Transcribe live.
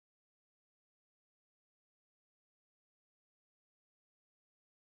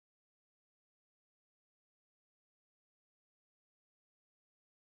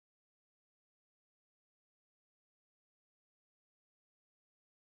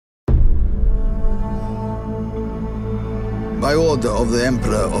By order of the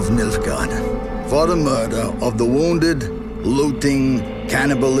Emperor of Nilfgaard, for the murder of the wounded, looting,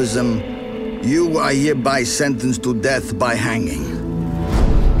 cannibalism, you are hereby sentenced to death by hanging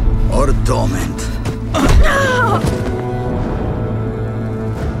or torment.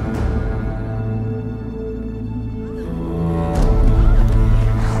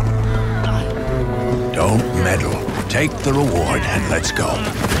 Don't meddle. Take the reward and let's go.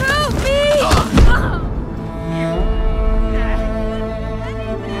 Help me!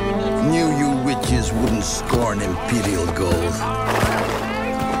 Knew you witches wouldn't scorn imperial gold.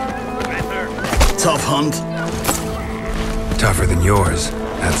 Tough hunt. Tougher than yours,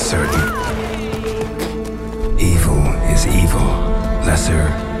 that's certain. Evil is evil. Lesser,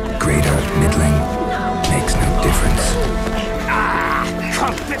 greater, middling, makes no difference.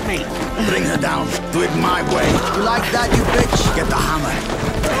 Come fit me! Bring her down. Do it my way. You like that, you bitch? Get the hammer.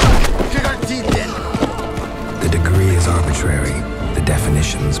 Kick her teeth in. The degree is arbitrary, the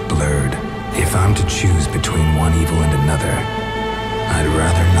definition's blurred. If I'm to choose between one evil and another, I'd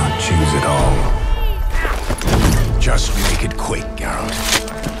rather not choose at all. Just make it quick, Geralt.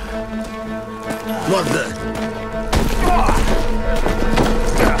 What the?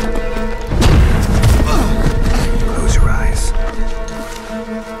 Close your eyes.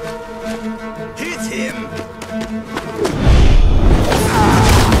 Hit him!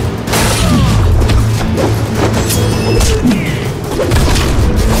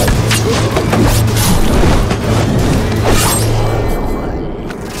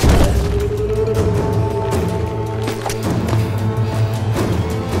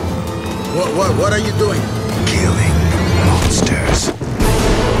 What are you doing? Killing monsters.